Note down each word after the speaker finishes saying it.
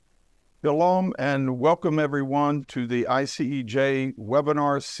Shalom and welcome everyone to the ICEJ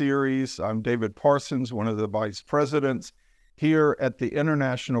webinar series. I'm David Parsons, one of the vice presidents here at the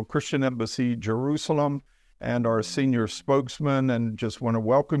International Christian Embassy, Jerusalem, and our senior spokesman, and just want to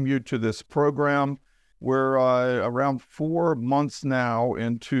welcome you to this program. We're around 4 months now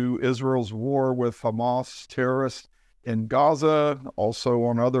into Israel's war with Hamas terrorists in Gaza, also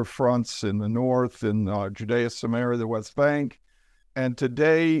on other fronts in the north, in Judea, Samaria, the West Bank. And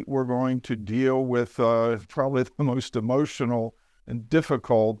today we're going to deal with probably the most emotional and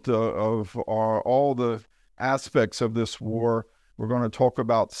difficult of all the aspects of this war. We're going to talk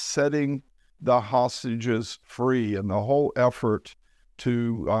about setting the hostages free and the whole effort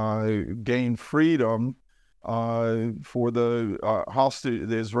to gain freedom for the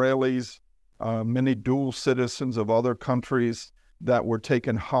Israelis, many dual citizens of other countries that were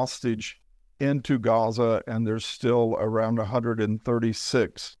taken hostage into Gaza, and there's still around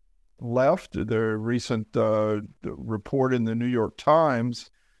 136 left. The recent report in the New York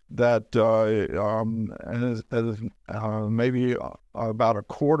Times that maybe about a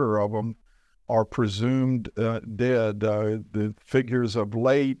quarter of them are presumed dead. The figures of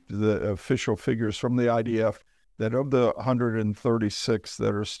late, the official figures from the IDF, that of the 136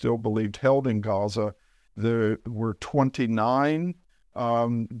 that are still believed held in Gaza, there were 29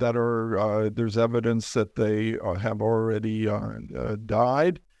 that are, there's evidence that they have already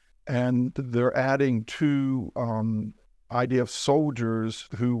died, and they're adding two IDF soldiers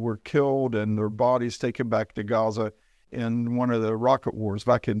who were killed and their bodies taken back to Gaza in one of the rocket wars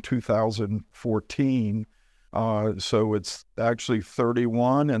back in 2014. So it's actually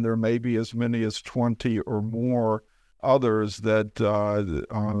 31, and there may be as many as 20 or more others that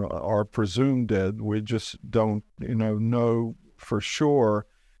are presumed dead. We just don't, know for sure,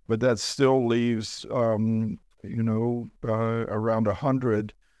 but that still leaves, around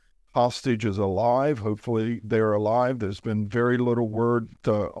 100 hostages alive. Hopefully they're alive. There's been very little word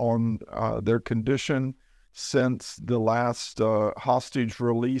on their condition since the last hostage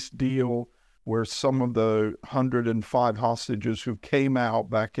release deal, where some of the 105 hostages who came out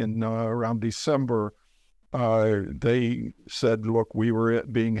back in around December, they said, look, we were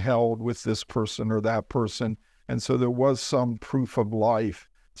being held with this person or that person. And so there was some proof of life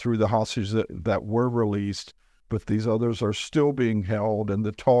through the hostages that were released, but these others are still being held, and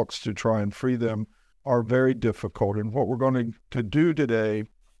the talks to try and free them are very difficult. And what we're going to do today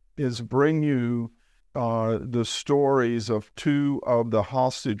is bring you the stories of two of the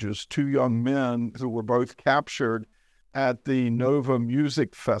hostages, two young men who were both captured at the Nova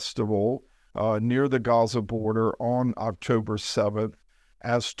Music Festival near the Gaza border on October 7th,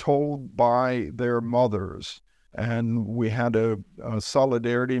 as told by their mothers. And we had a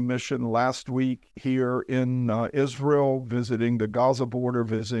solidarity mission last week here in Israel, visiting the Gaza border,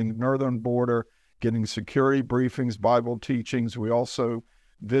 visiting the northern border, getting security briefings, Bible teachings. We also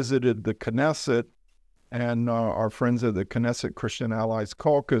visited the Knesset, and our friends at the Knesset Christian Allies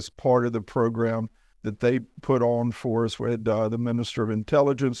Caucus, part of the program that they put on for us. We had the Minister of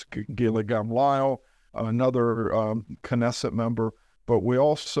Intelligence, Gila Gamliel, another Knesset member, but we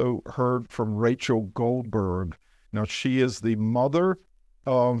also heard from Rachel Goldberg. Now, she is the mother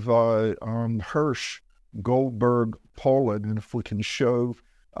of Hirsch Goldberg Poland, and if we can show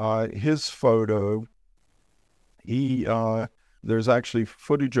his photo, there's actually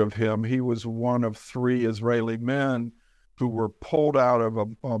footage of him. He was one of 3 Israeli men who were pulled out of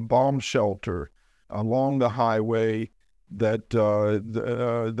a bomb shelter along the highway that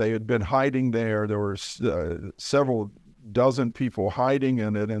they had been hiding there. There were several dozen people hiding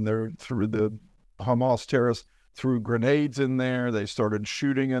in it, and they're through the Hamas terrorists threw grenades in there. They started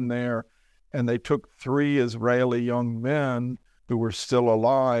shooting in there, and they took 3 Israeli young men who were still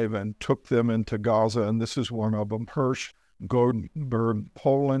alive and took them into Gaza. And this is one of them, Hirsch Goldberg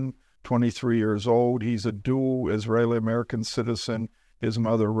Poland, 23 years old. He's a dual Israeli-American citizen. His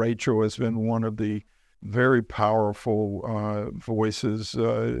mother, Rachel, has been one of the very powerful voices.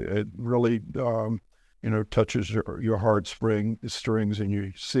 It really touches your heartstrings, and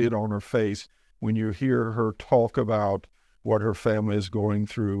you see it on her face when you hear her talk about what her family is going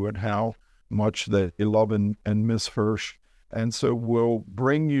through and how much they love and miss Hirsch. And so we'll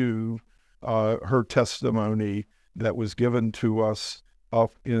bring you her testimony that was given to us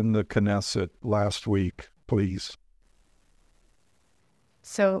up in the Knesset last week, please.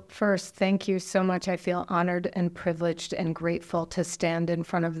 So first, thank you so much. I feel honored and privileged and grateful to stand in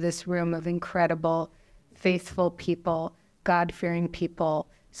front of this room of incredible, faithful people, God-fearing people,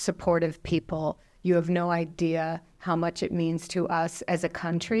 supportive people. You have no idea how much it means to us as a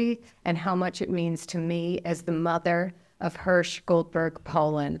country and how much it means to me as the mother of Hirsch Goldberg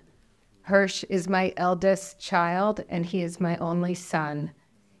Poland. Hirsch is my eldest child, and he is my only son.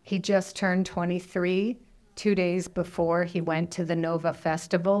 He just turned 23, 2 days before he went to the Nova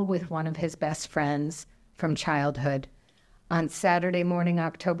Festival with one of his best friends from childhood. On Saturday morning,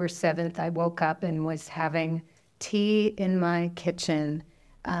 October 7th, I woke up and was having tea in my kitchen.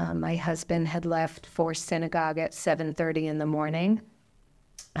 My husband had left for synagogue at 7:30 in the morning.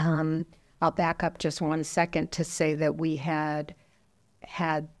 I'll back up just 1 second to say that we had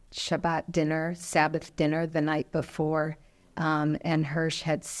Shabbat dinner, Sabbath dinner the night before, and Hirsch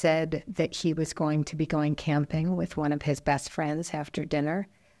had said that he was going to be going camping with one of his best friends after dinner.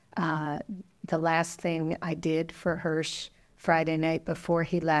 The last thing I did for Hirsch Friday night before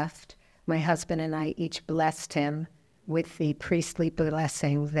he left, my husband and I each blessed him with the priestly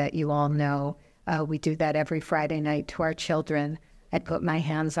blessing that you all know. We do that every Friday night to our children. I put my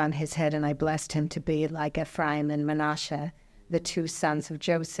hands on his head and I blessed him to be like Ephraim and Manasseh, the two sons of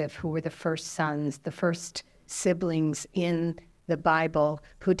Joseph, who were the first sons, the first siblings in the Bible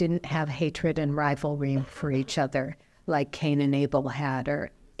who didn't have hatred and rivalry for each other like Cain and Abel had,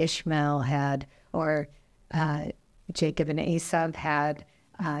 or Ishmael had, or Jacob and Esau had,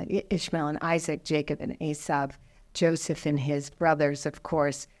 Ishmael and Isaac, Jacob and Esau, Joseph and his brothers, of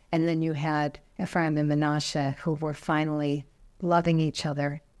course. And then you had Ephraim and Manasseh, who were finally loving each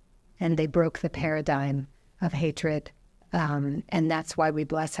other, and they broke the paradigm of hatred. And that's why we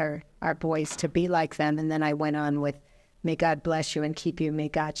bless our boys to be like them. And then I went on with, may God bless you and keep you. May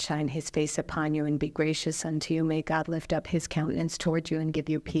God shine his face upon you and be gracious unto you. May God lift up his countenance toward you and give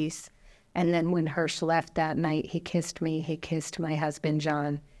you peace. And then when Hirsch left that night, he kissed me, he kissed my husband,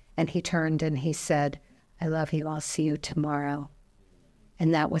 John, and he turned and he said, I love you, I'll see you tomorrow.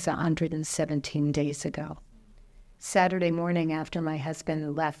 And that was 117 days ago. Saturday morning after my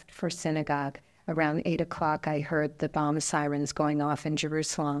husband left for synagogue, around 8 o'clock, I heard the bomb sirens going off in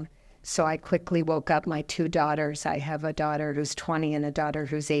Jerusalem. So I quickly woke up my two daughters. I have a daughter who's 20 and a daughter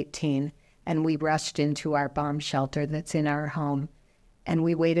who's 18. And we rushed into our bomb shelter that's in our home. And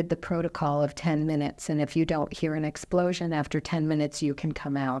we waited the protocol of 10 minutes. And if you don't hear an explosion after 10 minutes, you can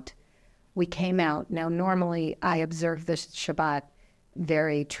come out. We came out. Now, normally I observe the Shabbat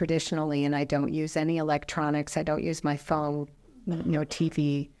very traditionally, and I don't use any electronics. I don't use my phone, no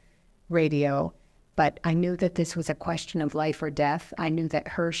TV, radio. But I knew that this was a question of life or death. I knew that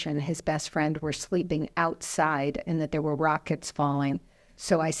Hirsch and his best friend were sleeping outside and that there were rockets falling.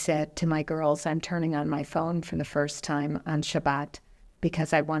 So I said to my girls, I'm turning on my phone for the first time on Shabbat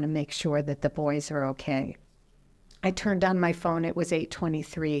because I want to make sure that the boys are okay. I turned on my phone. It was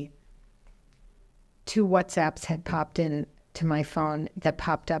 8:23. 2 WhatsApps had popped in to my phone that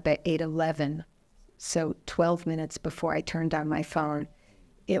popped up at 8:11. So 12 minutes before I turned on my phone.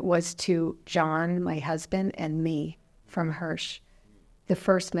 It was to John, my husband, and me from Hirsch. The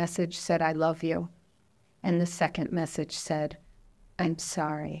first message said, I love you. And the second message said, I'm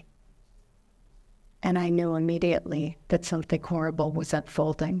sorry. And I knew immediately that something horrible was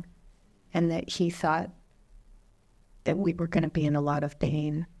unfolding and that he thought that we were going to be in a lot of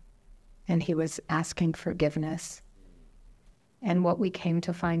pain. And he was asking forgiveness. And what we came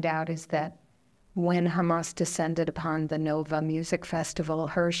to find out is that when Hamas descended upon the Nova Music Festival,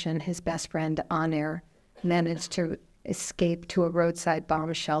 Hirsch and his best friend Aner managed to escape to a roadside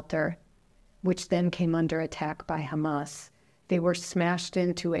bomb shelter, which then came under attack by Hamas. They were smashed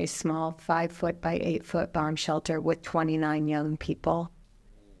into a small 5-foot by 8-foot bomb shelter with 29 young people.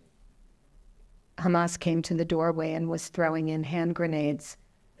 Hamas came to the doorway and was throwing in hand grenades,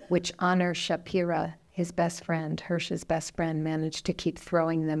 which Aner Shapira, his best friend, Hirsch's best friend, managed to keep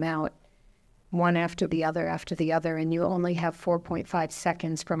throwing them out, one after the other, and you only have 4.5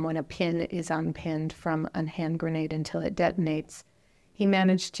 seconds from when a pin is unpinned from a hand grenade until it detonates. He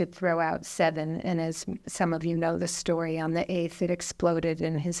managed to throw out 7, and as some of you know the story, on the 8th it exploded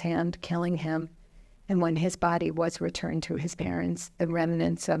in his hand, killing him. And when his body was returned to his parents, the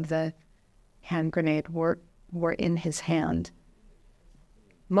remnants of the hand grenade were in his hand.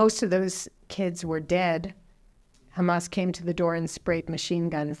 Most of those kids were dead. Hamas came to the door and sprayed machine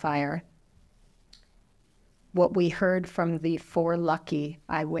gun fire. What we heard from the 4 lucky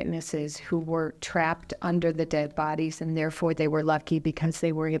eyewitnesses who were trapped under the dead bodies, and therefore they were lucky because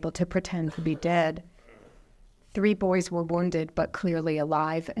they were able to pretend to be dead. 3 boys were wounded but clearly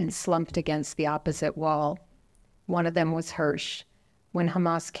alive and slumped against the opposite wall. One of them was Hirsch. When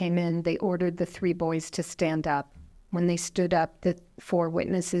Hamas came in, they ordered the 3 boys to stand up. When they stood up, the 4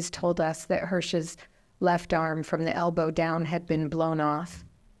 witnesses told us that Hirsch's left arm from the elbow down had been blown off.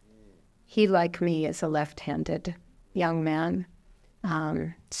 He, like me, is a left-handed young man.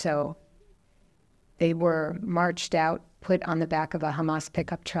 So they were marched out put on the back of a Hamas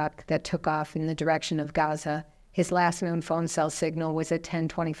pickup truck that took off in the direction of Gaza. His last known phone cell signal was at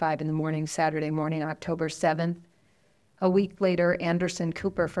 10:25 in the morning, Saturday morning, October 7th. A week later, Anderson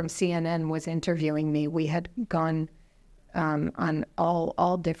Cooper from CNN was interviewing me. We had gone on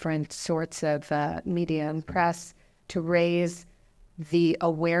all different sorts of media and press to raise the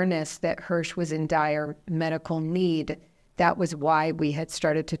awareness that Hersh was in dire medical need. That was why we had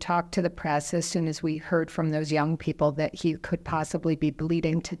started to talk to the press as soon as we heard from those young people that he could possibly be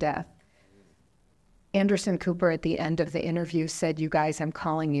bleeding to death. Anderson Cooper at the end of the interview said, "You guys, I'm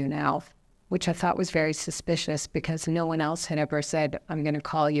calling you now," which I thought was very suspicious because no one else had ever said, "I'm going to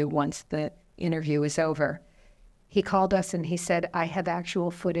call you once the interview is over." He called us and he said, "I have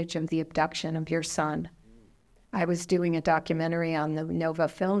actual footage of the abduction of your son. I was doing a documentary on the Nova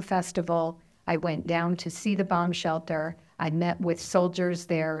Film Festival. I went down to see the bomb shelter. I met with soldiers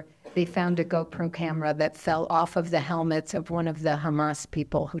there. They found a GoPro camera that fell off of the helmets of one of the Hamas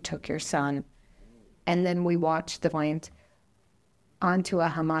people who took your son. And then we watched the point onto a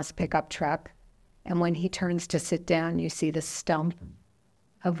Hamas pickup truck. And when he turns to sit down, you see the stump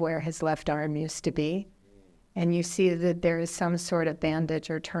of where his left arm used to be. And you see that there is some sort of bandage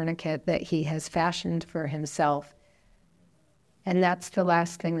or tourniquet that he has fashioned for himself. And that's the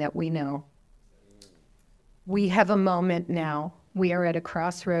last thing that we know. We have a moment now. We are at a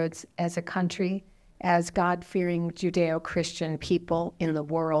crossroads as a country, as God-fearing Judeo-Christian people in the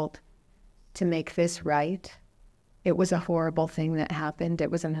world, to make this right. It was a horrible thing that happened.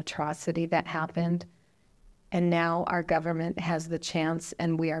 It was an atrocity that happened. And now our government has the chance,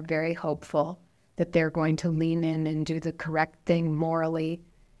 and we are very hopeful that they're going to lean in and do the correct thing morally,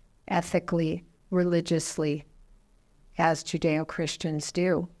 ethically, religiously, as Judeo-Christians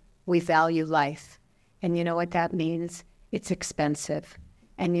do. We value life. And you know what that means? It's expensive.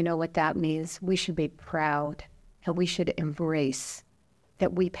 And you know what that means? We should be proud and we should embrace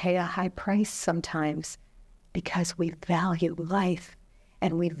that we pay a high price sometimes because we value life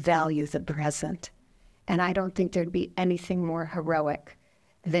and we value the present. And I don't think there'd be anything more heroic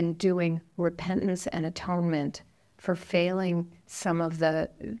than doing repentance and atonement for failing some of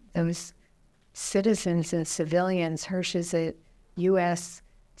those citizens and civilians. Hersh is a U.S.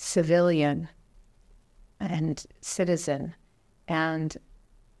 civilian and citizen, and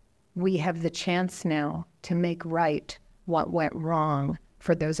we have the chance now to make right what went wrong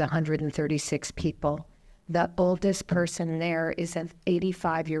for those 136 people. The oldest person there is an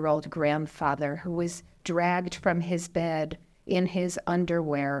 85-year-old grandfather who was dragged from his bed in his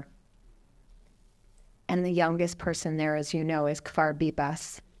underwear. And the youngest person there, as you know, is Kfar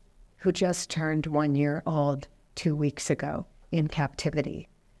Bibas, who just turned 1 year old 2 weeks ago in captivity.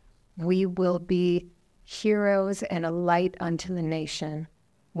 We will be heroes and a light unto the nation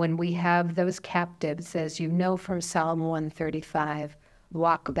when we have those captives, as you know from Psalm 135,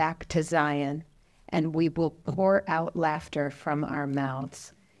 walk back to Zion, and we will pour out laughter from our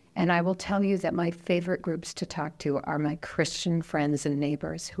mouths. And I will tell you that my favorite groups to talk to are my Christian friends and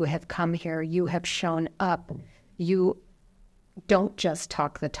neighbors who have come here. You have shown up. You don't just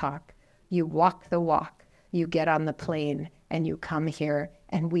talk the talk. You walk the walk. You get on the plane and you come here,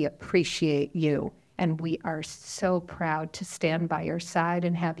 and we appreciate you. And we are so proud to stand by your side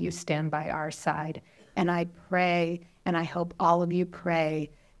and have you stand by our side. And I pray, and I hope all of you pray,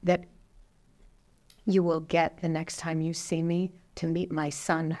 that you will get, the next time you see me, to meet my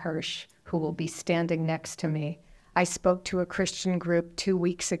son, Hersh, who will be standing next to me. I spoke to a Christian group 2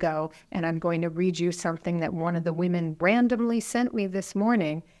 weeks ago, and I'm going to read you something that one of the women randomly sent me this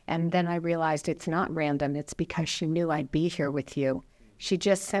morning, and then I realized it's not random. It's because she knew I'd be here with you. She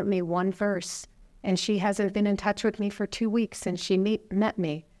just sent me one verse, and she hasn't been in touch with me for 2 weeks since she met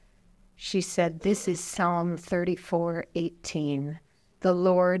me. She said, "This is Psalm 34:18. The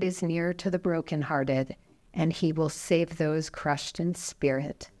Lord is near to the brokenhearted, and he will save those crushed in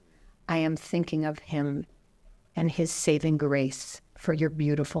spirit. I am thinking of him and his saving grace for your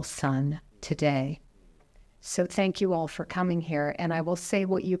beautiful son today." So thank you all for coming here, and I will say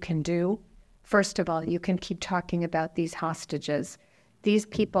what you can do. First of all, you can keep talking about these hostages. These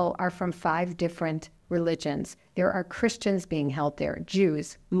people are from 5 different religions. There are Christians being held there,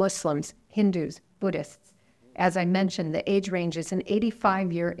 Jews, Muslims, Hindus, Buddhists. As I mentioned, the age range is an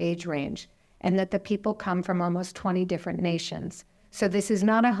 85-year age range, and that the people come from almost 20 different nations. So this is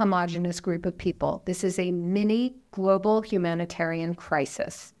not a homogenous group of people. This is a mini global humanitarian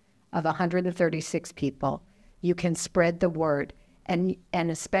crisis of 136 people. You can spread the word, and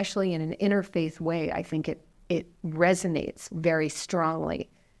especially in an interfaith way, I think it resonates very strongly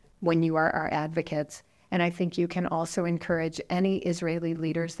when you are our advocates. And I think you can also encourage any Israeli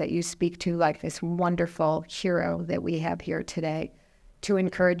leaders that you speak to, like this wonderful hero that we have here today, to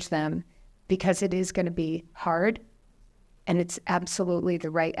encourage them, because it is going to be hard, and it's absolutely the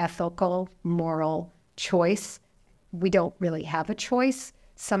right ethical, moral choice. We don't really have a choice.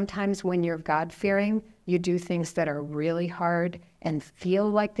 Sometimes when you're God-fearing, you do things that are really hard and feel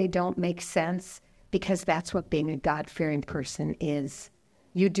like they don't make sense, because that's what being a God-fearing person is.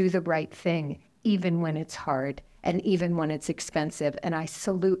 You do the right thing, even when it's hard and even when it's expensive. And I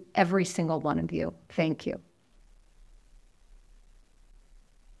salute every single one of you. Thank you.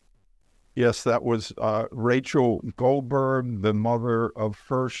 Yes, that was Rachel Goldberg, the mother of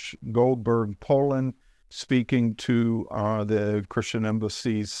Hirsch Goldberg Poland, speaking to the Christian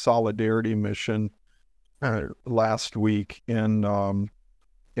Embassy's Solidarity Mission last week in the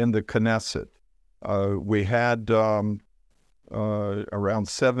Knesset. We had around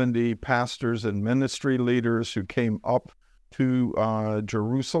 70 pastors and ministry leaders who came up to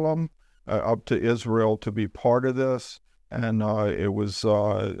Jerusalem, up to Israel to be part of this. And it was, we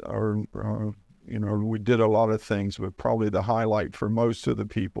did a lot of things, but probably the highlight for most of the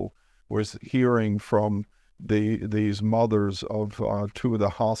people was hearing from these mothers of two of the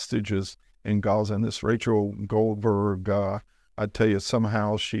hostages in Gaza. And this Rachel Goldberg, I tell you,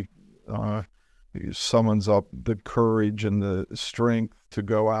 somehow she summons up the courage and the strength to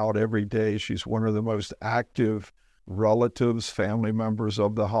go out every day. She's one of the most active relatives, family members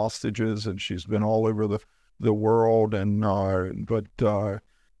of the hostages, and she's been all over the world, and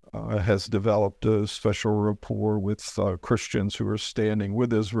has developed a special rapport with Christians who are standing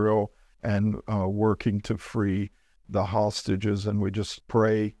with Israel and working to free the hostages. And we just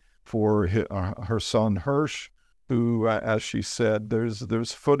pray for her son Hirsch, who, as she said,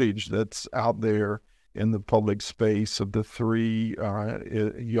 there's footage that's out there in the public space of the three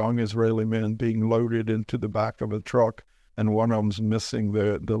young Israeli men being loaded into the back of a truck, and one of them's missing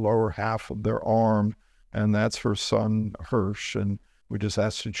the lower half of their arm, and that's her son Hirsch. And we just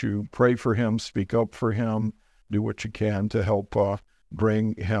ask that you pray for him, speak up for him, do what you can to help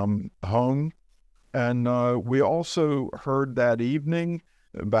bring him home. And we also heard that evening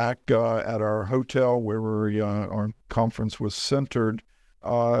back at our hotel where our conference was centered,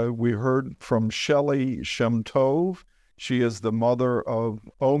 we heard from Shelley Shem Tov. She is the mother of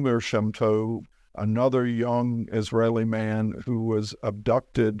Omer Shem Tov, another young Israeli man who was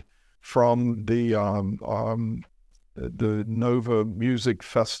abducted from the Nova Music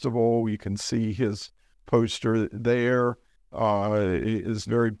Festival. You can see his poster there. It is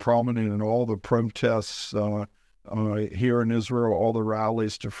very prominent in all the protests here in Israel, all the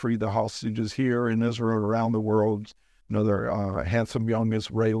rallies to free the hostages here in Israel, around the world. Another handsome young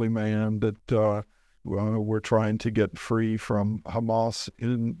Israeli man that we're trying to get free from Hamas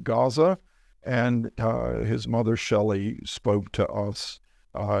in Gaza. And his mother, Shelley, spoke to us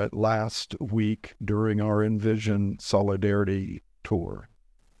last week during our Envision Solidarity tour.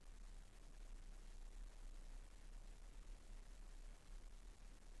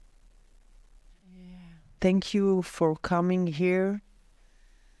 Thank you for coming here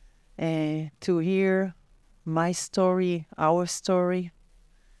to hear my story, our story,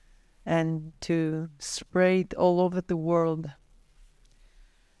 and to spread all over the world.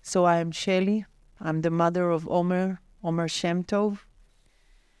 So I am Shelley. I'm the mother of Omer Shem Tov.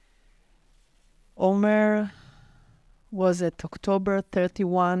 Omer was at October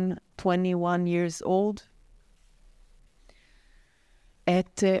 31, 21 years old.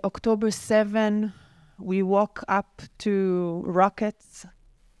 At October 7, we woke up to rockets,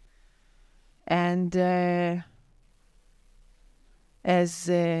 and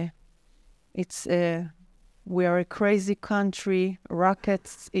we are a crazy country,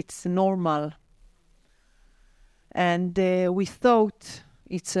 rockets, it's normal. And we thought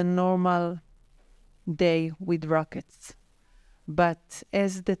it's a normal day with rockets. But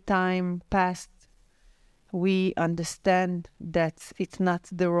as the time passed, we understand that it's not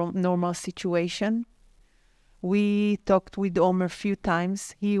the normal situation. We talked with Omer a few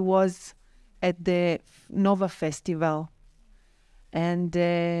times. He was at the Nova Festival, and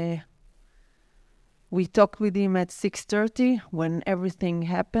we talked with him at 6:30 when everything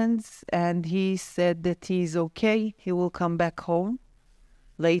happens, and he said that he's okay. He will come back home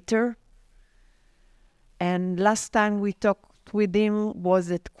later. And last time we talked with him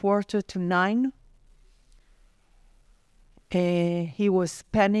was at 8:45. He was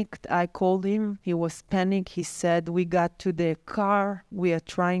panicked. I called him. He was panicked. He said, we got to the car. We are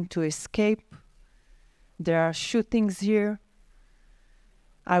trying to escape. There are shootings here.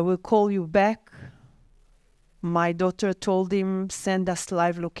 I will call you back. My daughter told him, send us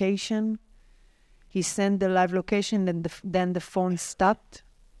live location. He sent the live location, and then the phone stopped.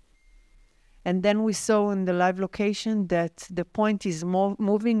 And then we saw in the live location that the point is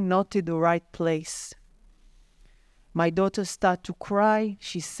moving not to the right place. My daughter started to cry.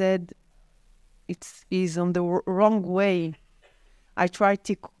 She said, he's on the wrong way. I tried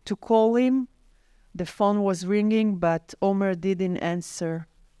to call him. The phone was ringing, but Omer didn't answer.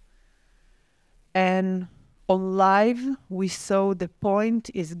 And on live, we saw the point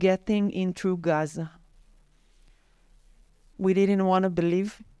is getting into Gaza. We didn't want to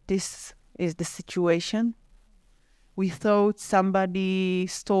believe this is the situation. We thought somebody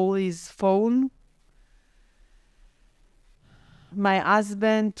stole his phone. My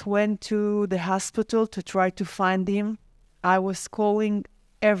husband went to the hospital to try to find him. I was calling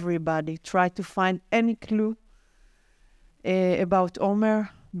everybody, try to find any clue about Omer,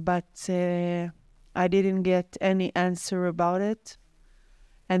 but I didn't get any answer about it.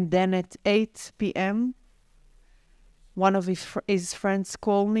 And then at 8 p.m., one of his friends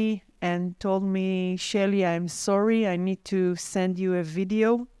called me and told me, Shelly, I'm sorry, I need to send you a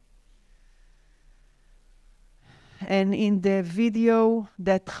video. And in the video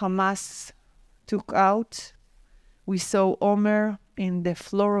that Hamas took out, we saw Omer in the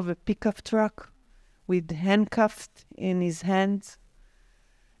floor of a pickup truck with handcuffed in his hands.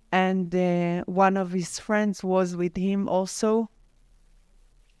 And one of his friends was with him also.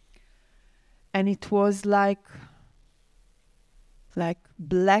 And it was like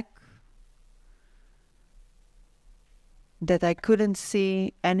black, that I couldn't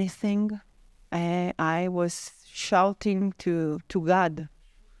see anything. I was shouting to God,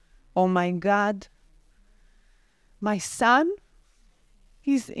 oh my God, my son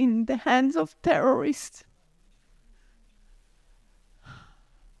is in the hands of terrorists.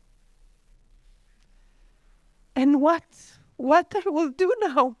 And what I will do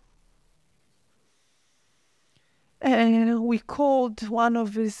now? And we called one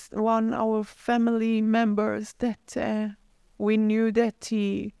of our family members that we knew that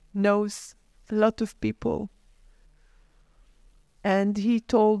he knows a lot of people. And he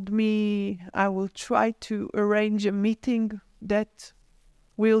told me I will try to arrange a meeting that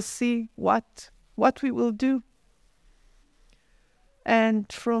we'll see what we will do.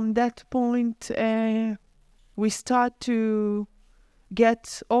 And from that point, we start to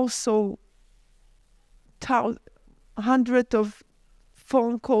get also hundreds of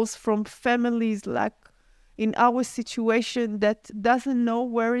phone calls from families like in our situation that doesn't know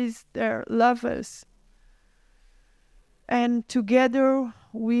where is their lovers. And together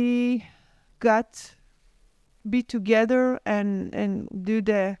we be together and do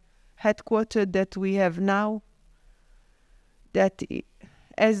the headquarters that we have now. That,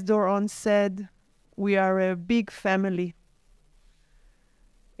 as Doron said, we are a big family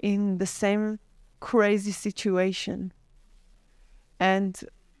in the same crazy situation. And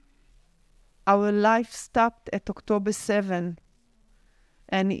our life stopped at October 7.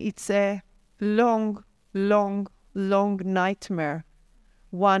 And it's a long, long, long nightmare.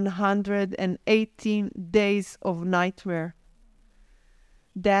 118 days of nightmare.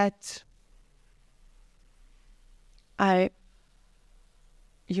 That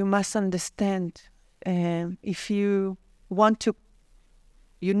you must understand. If you want to,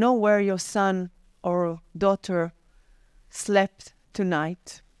 you know where your son or daughter slept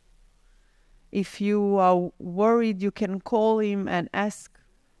tonight. If you are worried, you can call him and ask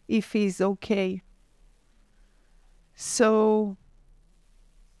if he's okay. So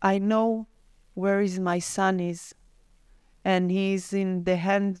I know where my son is, and he's in the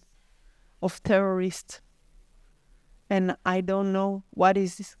hands of terrorists. And I don't know what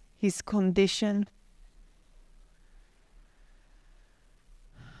is his condition.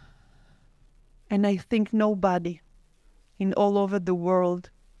 And I think nobody in all over the world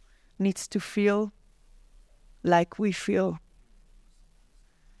needs to feel like we feel.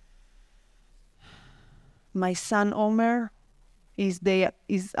 My son Omer is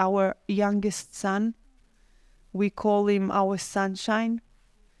our youngest son. We call him our sunshine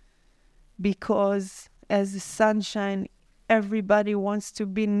because as a sunshine, everybody wants to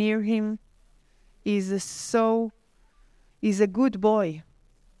be near him. He's a good boy.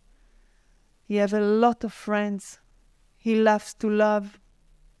 He has a lot of friends. He loves to love.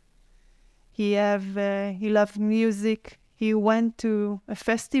 He loves music. He went to a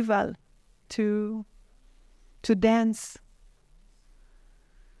festival to dance.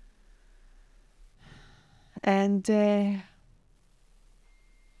 And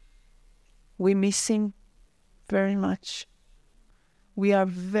we miss him very much. We are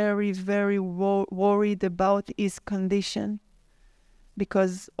very, very worried about his condition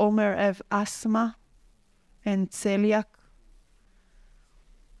because Omer have asthma and celiac.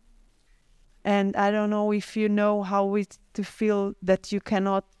 And I don't know if you know how it to feel that you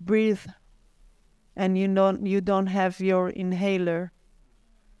cannot breathe and you don't have your inhaler.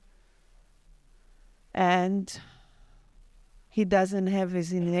 And he doesn't have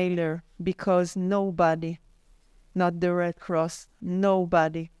his inhaler because nobody, not the Red Cross,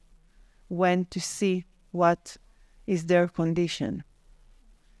 nobody went to see what is their condition.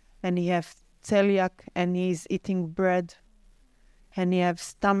 And he has celiac and he's eating bread and he has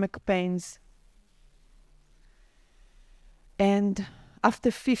stomach pains. And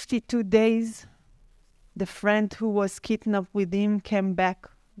after 52 days, the friend who was kidnapped with him came back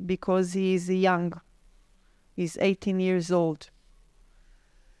because he is young. He's 18 years old.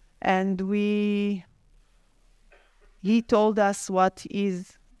 And he told us what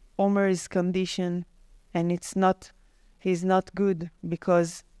is Omer's condition, and he's not good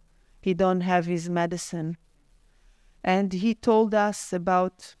because he don't have his medicine. And he told us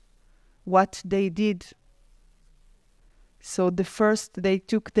about what they did. So the first they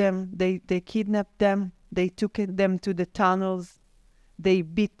took them, they kidnapped them, they took them to the tunnels, they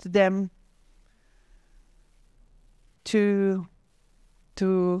beat them to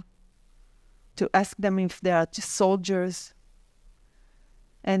ask them if they are soldiers.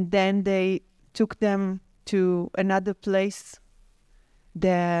 And then they took them to another place.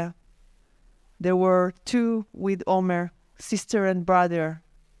 There were two with Omer, sister and brother.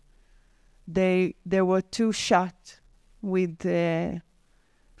 There were two shot from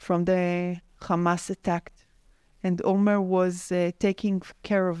the Hamas attack, and Omer was taking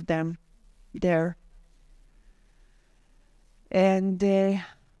care of them there. And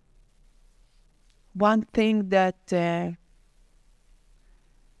one thing that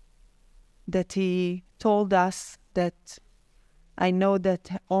he told us, that I know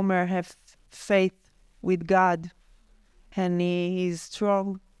that Omer have faith with God and he is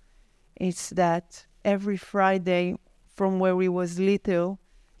strong, it's that every Friday from where he was little,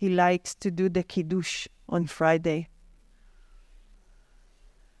 he likes to do the Kiddush on Friday.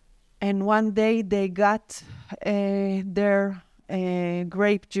 And one day they got their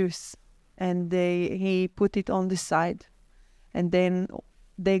grape juice and he put it on the side. And then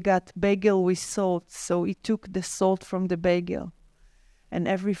they got bagel with salt, so he took the salt from the bagel. And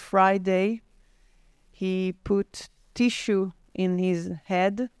every Friday he put tissue in his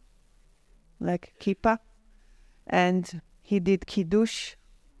head, like kippah, and he did Kiddush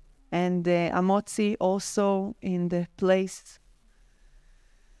and Amotzi also in the place,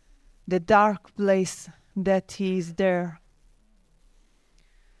 the dark place that he is there.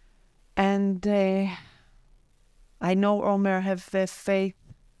 And I know Omer have faith,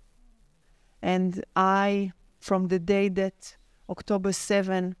 and I, from the day that October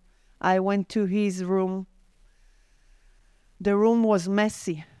 7, I went to his room. The room was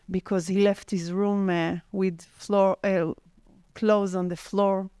messy because he left his room with clothes on the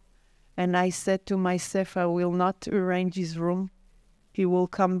floor. And I said to myself, I will not arrange his room. He will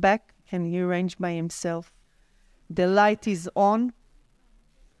come back and he arrange by himself. The light is on.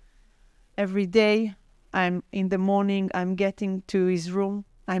 Every day, in the morning, I'm getting to his room.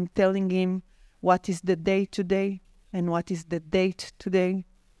 I'm telling him what is the day today and what is the date today.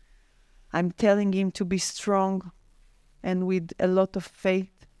 I'm telling him to be strong and with a lot of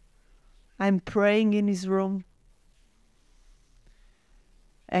faith. I'm praying in his room.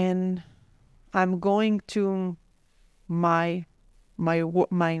 And I'm going to my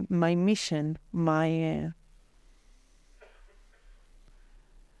mission,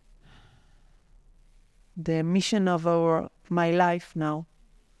 the mission of my life now,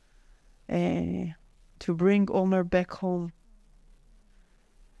 to bring Omer back home.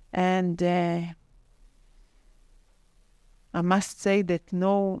 And I must say that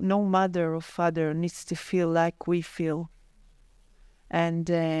no mother or father needs to feel like we feel.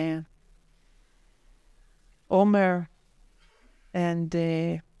 And Omer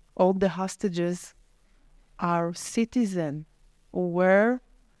and all the hostages are citizens where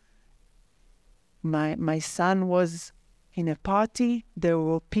my son was in a party. There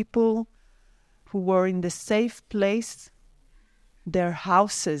were people who were in the safe place, their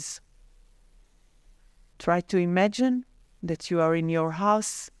houses. Try to imagine that you are in your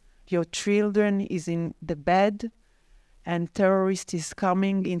house, your children is in the bed, and terrorist is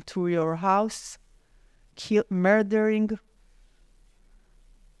coming into your house, murdering,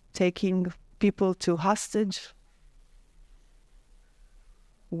 taking people to hostage.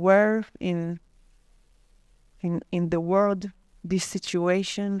 Where in the world this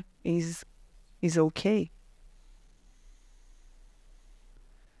situation is okay?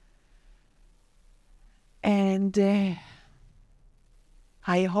 And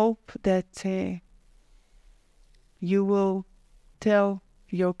I hope that you will tell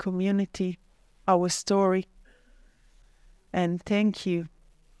your community our story. And thank you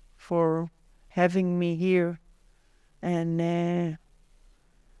for having me here and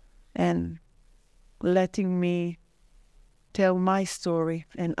letting me tell my story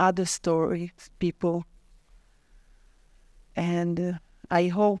and other stories, people. And I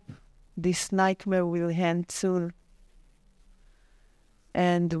hope this nightmare will end soon.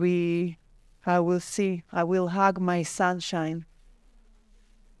 And I will hug my sunshine.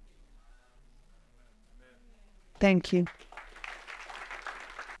 Thank you.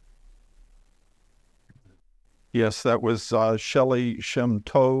 Yes, that was Shelley Shem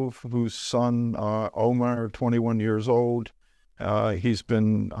Tov, whose son, Omar, 21 years old. He's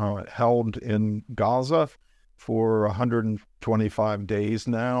been held in Gaza for 125 days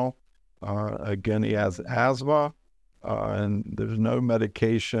now. Again, he has asthma, and there's no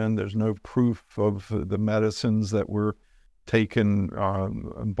medication. There's no proof of the medicines that were taken,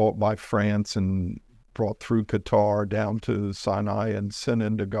 bought by France and brought through Qatar down to Sinai and sent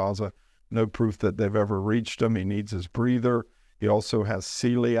into Gaza. No proof that they've ever reached him. He needs his breather. He also has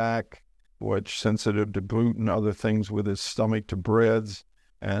celiac, which sensitive to gluten, other things with his stomach to breads.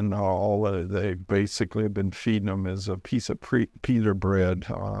 And they basically have been feeding him is a piece of pita bread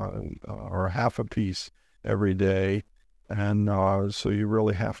or half a piece every day. And so you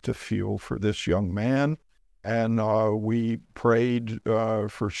really have to feel for this young man. And we prayed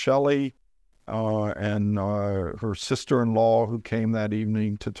for Shelley and her sister-in-law who came that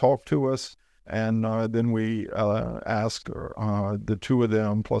evening to talk to us. And then we asked the two of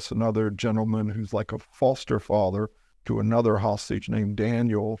them plus another gentleman who's like a foster father to another hostage named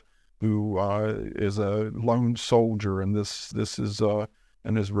Daniel, who is a lone soldier. And this is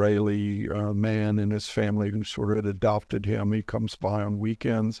an Israeli man and his family who sort of adopted him. He comes by on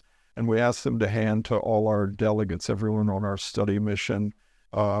weekends. And we asked them to hand to all our delegates, everyone on our study mission,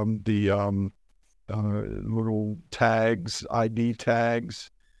 the little tags, ID tags.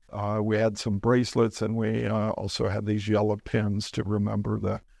 We had some bracelets, and we also had these yellow pins to remember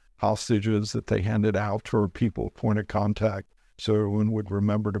the hostages that they handed out to our people, point of contact, so everyone would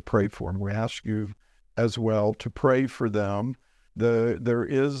remember to pray for them. We ask you as well to pray for them. There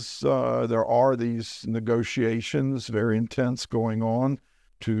are these negotiations, very intense, going on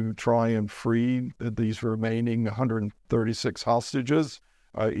to try and free these remaining 136 hostages,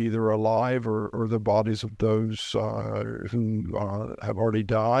 either alive or the bodies of those who have already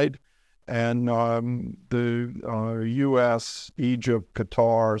died. And the U.S., Egypt,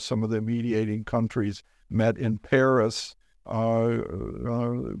 Qatar, some of the mediating countries met in Paris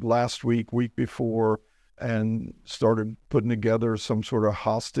last week before, and started putting together some sort of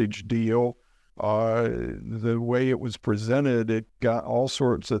hostage deal. The way it was presented, it got all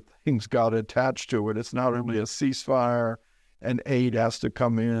sorts of things got attached to it. It's not only a ceasefire, and aid has to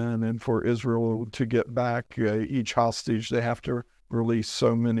come in, and for Israel to get back each hostage, they have to release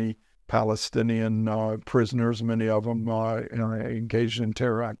so many Palestinian prisoners, many of them engaged in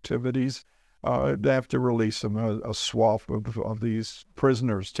terror activities. They have to release them, a swath of these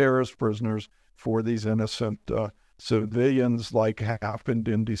prisoners, terrorist prisoners, for these innocent civilians, like happened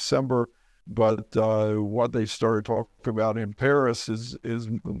in December. But what they started talking about in Paris is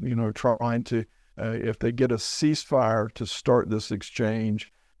trying to, if they get a ceasefire to start this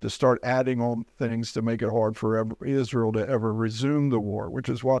exchange, to start adding on things to make it hard for Israel to ever resume the war, which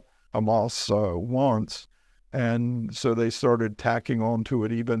is what Hamas wants. And so they started tacking onto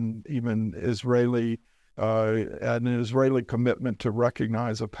it even an Israeli commitment to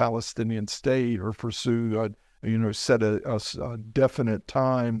recognize a Palestinian state or pursue, set a definite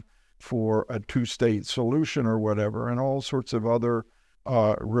time for a two-state solution or whatever, and all sorts of other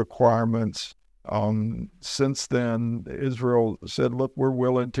requirements. Since then, Israel said, look, we're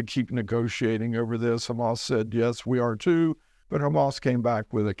willing to keep negotiating over this. Hamas said, yes, we are too. But Hamas came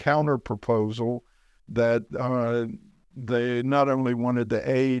back with a counter proposal that they not only wanted the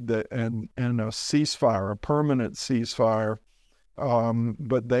aid and a ceasefire, a permanent ceasefire,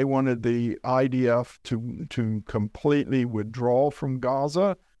 but they wanted the IDF to completely withdraw from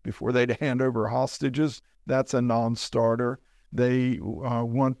Gaza before they'd hand over hostages. That's a non-starter. They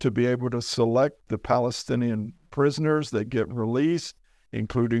want to be able to select the Palestinian prisoners that get released,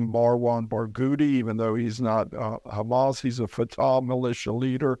 including Marwan Barghouti, even though he's not Hamas. He's a Fatah militia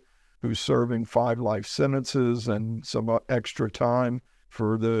leader who's serving 5 life sentences and some extra time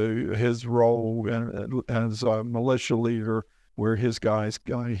for his role as a militia leader, where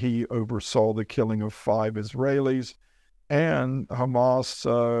he oversaw the killing of 5 Israelis. And Hamas,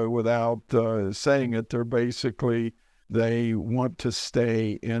 without saying it, they want to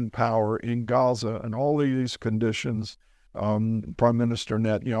stay in power in Gaza. And all of these conditions, Prime Minister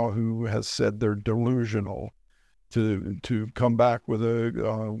Netanyahu has said they're delusional. To come back with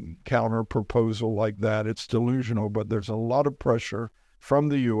a counter proposal like that, it's delusional. But there's a lot of pressure from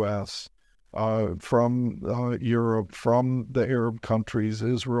the U.S., from Europe, from the Arab countries.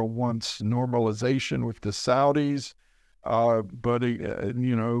 Israel wants normalization with the Saudis, but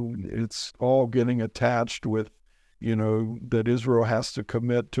it's all getting attached with, that Israel has to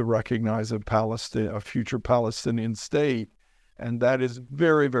commit to recognize a future Palestinian state, and that is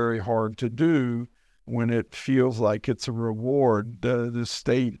very, very hard to do when it feels like it's a reward. The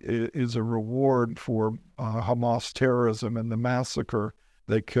state is a reward for Hamas terrorism and the massacre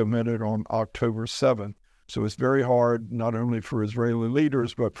they committed on October 7th. So it's very hard, not only for Israeli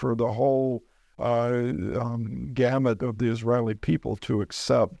leaders, but for the whole gamut of the Israeli people to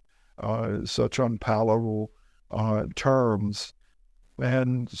accept such unpalatable terms.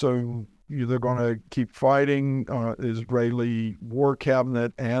 And so they're going to keep fighting. Israeli war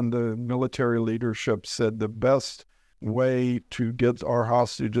cabinet and the military leadership said the best way to get our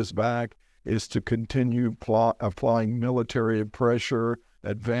hostages back is to continue applying military pressure,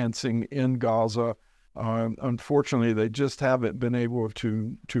 advancing in Gaza. Unfortunately, they just haven't been able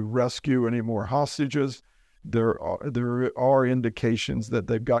to rescue any more hostages. There are indications that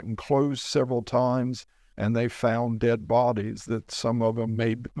they've gotten close several times, and they found dead bodies, that some of them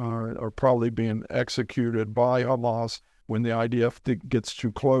are probably being executed by Hamas when the IDF gets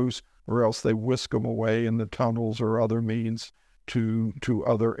too close, or else they whisk them away in the tunnels or other means to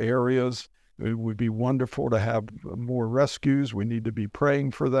other areas. It would be wonderful to have more rescues. We need to be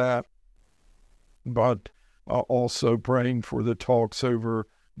praying for that, but also praying for the talks over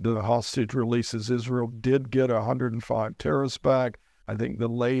the hostage releases. Israel did get 105 terrorists back. I think the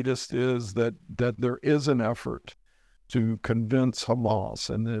latest is that there is an effort to convince Hamas,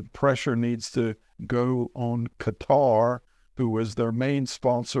 and the pressure needs to go on Qatar, who is their main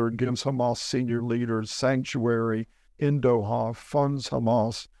sponsor, gives Hamas senior leaders sanctuary in Doha, funds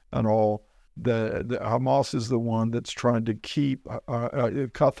Hamas and all. The Hamas is the one that's trying to keep,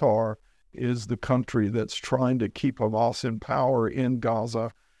 Qatar is the country that's trying to keep Hamas in power in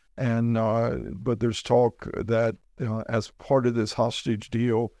Gaza. And but there's talk that as part of this hostage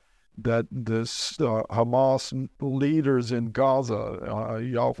deal, that this Hamas leaders in Gaza,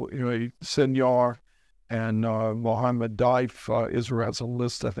 Sinjar and Mohammed Daif, Israel has a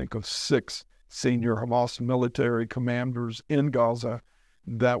list, I think, of 6 senior Hamas military commanders in Gaza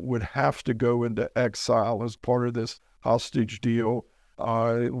that would have to go into exile as part of this hostage deal.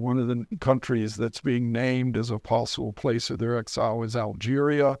 One of the countries that's being named as a possible place of their exile is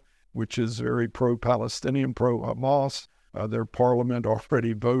Algeria, which is very pro-Palestinian, pro-Hamas. Their parliament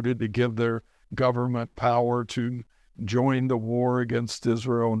already voted to give their government power to join the war against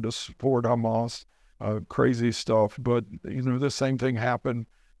Israel and to support Hamas. Crazy stuff. But, the same thing happened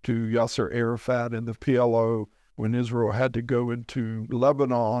to Yasser Arafat and the PLO when Israel had to go into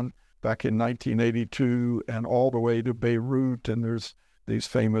Lebanon back in 1982 and all the way to Beirut. And there's these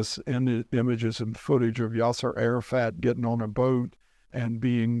famous images and footage of Yasser Arafat getting on a boat and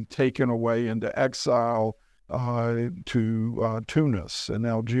being taken away into exile to Tunis and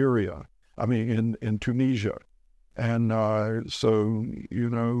Algeria, in Tunisia. And so,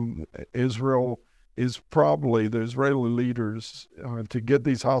 Israel is probably, the Israeli leaders, to get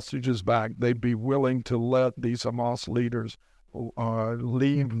these hostages back, they'd be willing to let these Hamas leaders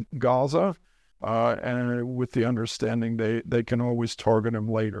leave Gaza, and with the understanding they can always target them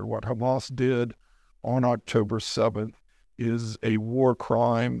later. What Hamas did on October 7th is a war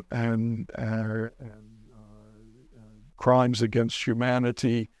crime and crimes against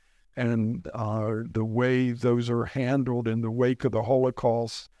humanity, and the way those are handled in the wake of the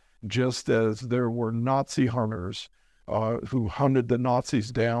Holocaust, just as there were Nazi hunters who hunted the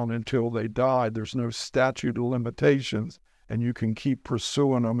Nazis down until they died. There's no statute of limitations, and you can keep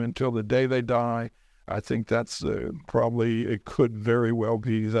pursuing them until the day they die. I think that's it could very well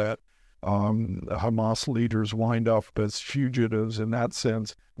be that Hamas leaders wind up as fugitives in that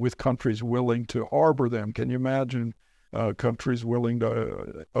sense, with countries willing to harbor them. Can you imagine countries willing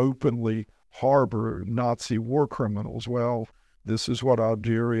to openly harbor Nazi war criminals? Well, this is what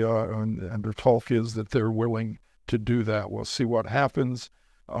Algeria and the talk is, that they're willing to do that. We'll see what happens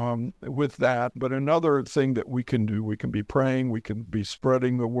with that. But another thing that we can do, we can be praying, we can be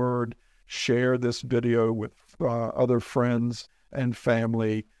spreading the word, share this video with other friends and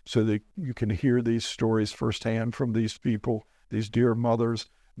family so that you can hear these stories firsthand from these people, these dear mothers.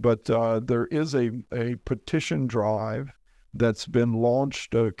 But there is a petition drive that's been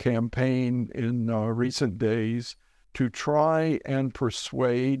launched, a campaign in recent days to try and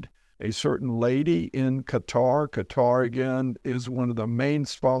persuade a certain lady in Qatar. Qatar, again, is one of the main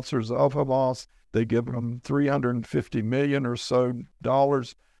sponsors of Hamas. They give them $350 million or so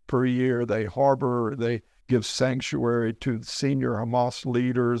per year. They give sanctuary to senior Hamas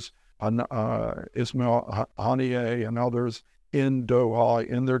leaders, Ismail Haniyeh and others in Doha,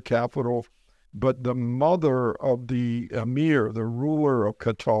 in their capital. But the mother of the emir, the ruler of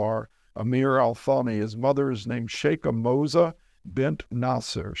Qatar, Emir Al Thani, his mother is named Sheikha Moza bint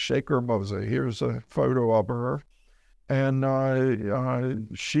Nasser. Sheikha Moza. Here's a photo of her. And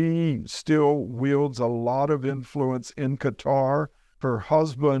she still wields a lot of influence in Qatar. Her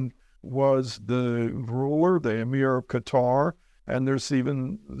husband was the ruler, the emir of Qatar, and there's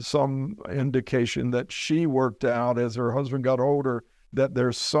even some indication that she worked out as her husband got older that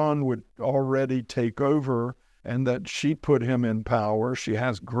their son would already take over and that she put him in power. She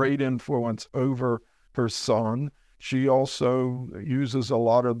has great influence over her son. She also uses a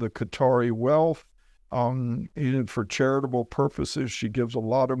lot of the Qatari wealth for charitable purposes. She gives a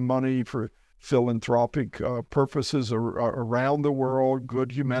lot of money for philanthropic purposes around the world,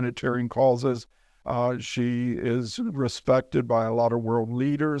 good humanitarian causes. She is respected by a lot of world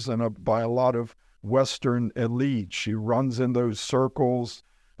leaders and by a lot of Western elites. She runs in those circles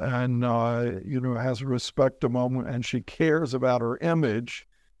and, has respect among them, and she cares about her image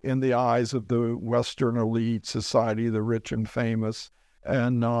in the eyes of the Western elite society, the rich and famous,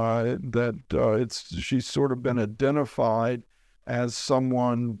 and she's sort of been identified as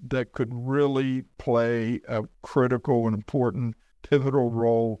someone that could really play a critical and important pivotal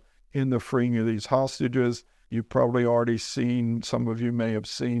role in the freeing of these hostages. You've probably already seen, some of you may have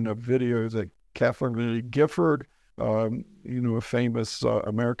seen a video that Kathleen Lee Gifford, a famous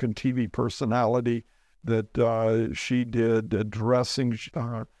American TV personality, that she did addressing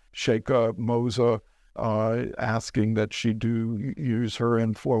Sheikha Moza, asking that she do use her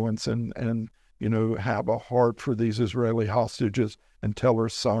influence and have a heart for these Israeli hostages and tell her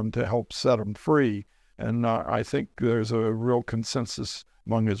son to help set them free. And I think there's a real consensus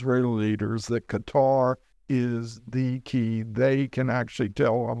among Israeli leaders that Qatar is the key. They can actually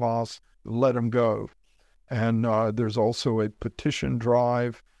tell Hamas, let them go. And there's also a petition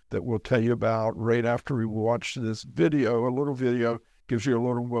drive that we'll tell you about right after we watch this video. A little video gives you a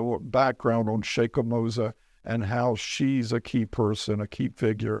little background on Sheikha Moza and how she's a key person, a key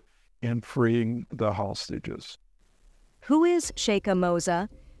figure in freeing the hostages. Who is Sheikha Moza?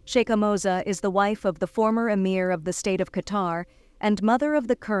 Sheikha Moza is the wife of the former emir of the state of Qatar and mother of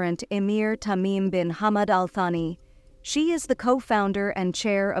the current Emir Tamim bin Hamad Al Thani. She is the co-founder and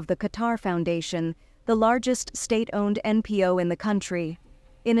chair of the Qatar Foundation, the largest state-owned NPO in the country.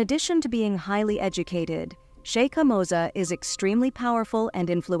 In addition to being highly educated, Sheikha Moza is extremely powerful and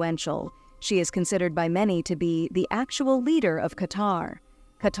influential. She is considered by many to be the actual leader of Qatar.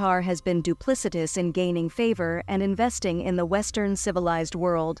 Qatar has been duplicitous in gaining favor and investing in the Western civilized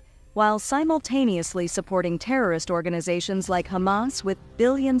world, while simultaneously supporting terrorist organizations like Hamas with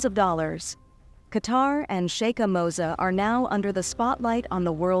billions of dollars. Qatar and Sheikha Moza are now under the spotlight on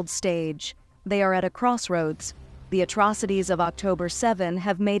the world stage. They are at a crossroads. The atrocities of October 7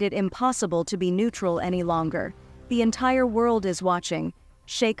 have made it impossible to be neutral any longer. The entire world is watching.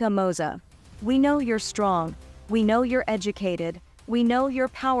 Sheikha Moza, we know you're strong. We know you're educated. We know you're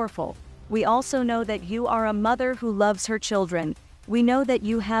powerful. We also know that you are a mother who loves her children. We know that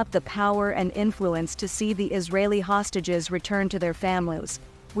you have the power and influence to see the Israeli hostages return to their families.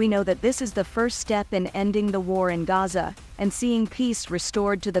 We know that this is the first step in ending the war in Gaza and seeing peace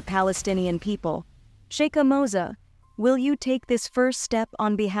restored to the Palestinian people. Sheikha Moza, will you take this first step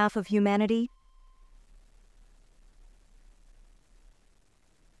on behalf of humanity?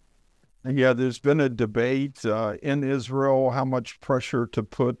 Yeah, there's been a debate in Israel how much pressure to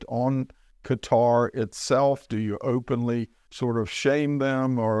put on Qatar itself. Do you openly sort of shame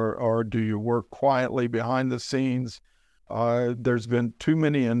them or do you work quietly behind the scenes? There's been too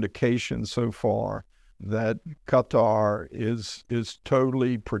many indications so far that Qatar is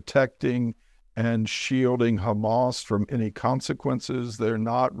totally protecting and shielding Hamas from any consequences. They're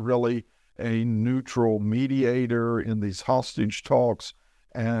not really a neutral mediator in these hostage talks,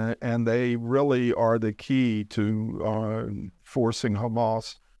 and they really are the key to forcing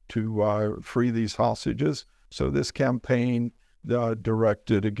Hamas to free these hostages. So this campaign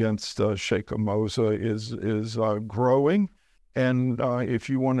directed against Sheikha Moza is growing. And if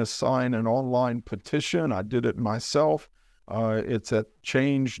you want to sign an online petition, I did it myself. It's at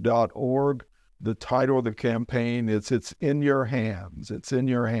change.org. The title of the campaign is "It's in Your Hands." It's in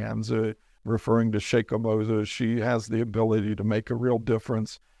your hands. referring to Sheikha Moza. She has the ability to make a real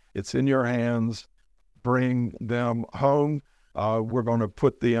difference. It's in your hands. Bring them home. We're going to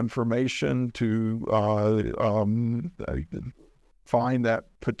put the information to find that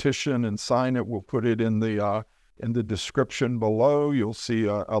petition and sign it. We'll put it in the description below. You'll see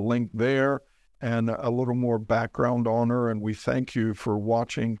a link there and a little more background on her. And we thank you for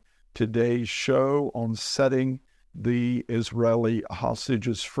watching today's show on setting the Israeli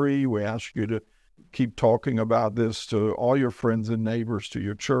hostages free. We ask you to keep talking about this to all your friends and neighbors, to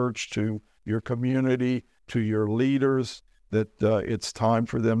your church, to your community, to your leaders, that it's time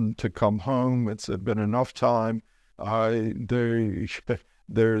for them to come home. It's been enough time.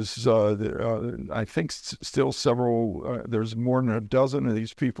 There's, I think, still several, there's more than a dozen of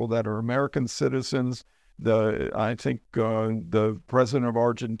these people that are American citizens. I think the president of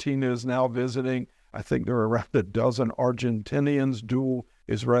Argentina is now visiting. I think there are around a dozen Argentinians, dual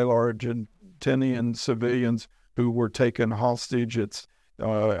Israel-Argentinian civilians who were taken hostage.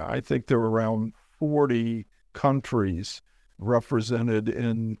 I think there were around 40 countries represented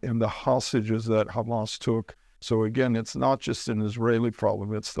in the hostages that Hamas took. So again, it's not just an Israeli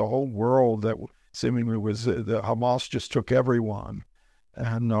problem. It's the whole world that seemingly was, the Hamas just took everyone.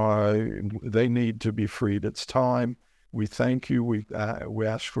 And they need to be freed. It's time. We thank you. We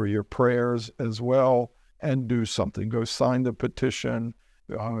ask for your prayers as well, and do something. Go sign the petition,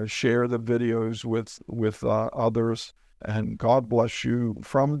 share the videos with others, and God bless you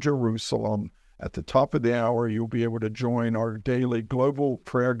from Jerusalem. At the top of the hour, you'll be able to join our daily global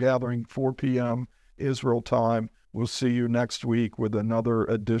prayer gathering, 4 p.m. Israel time. We'll see you next week with another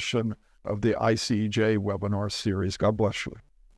edition of the ICEJ webinar series. God bless you.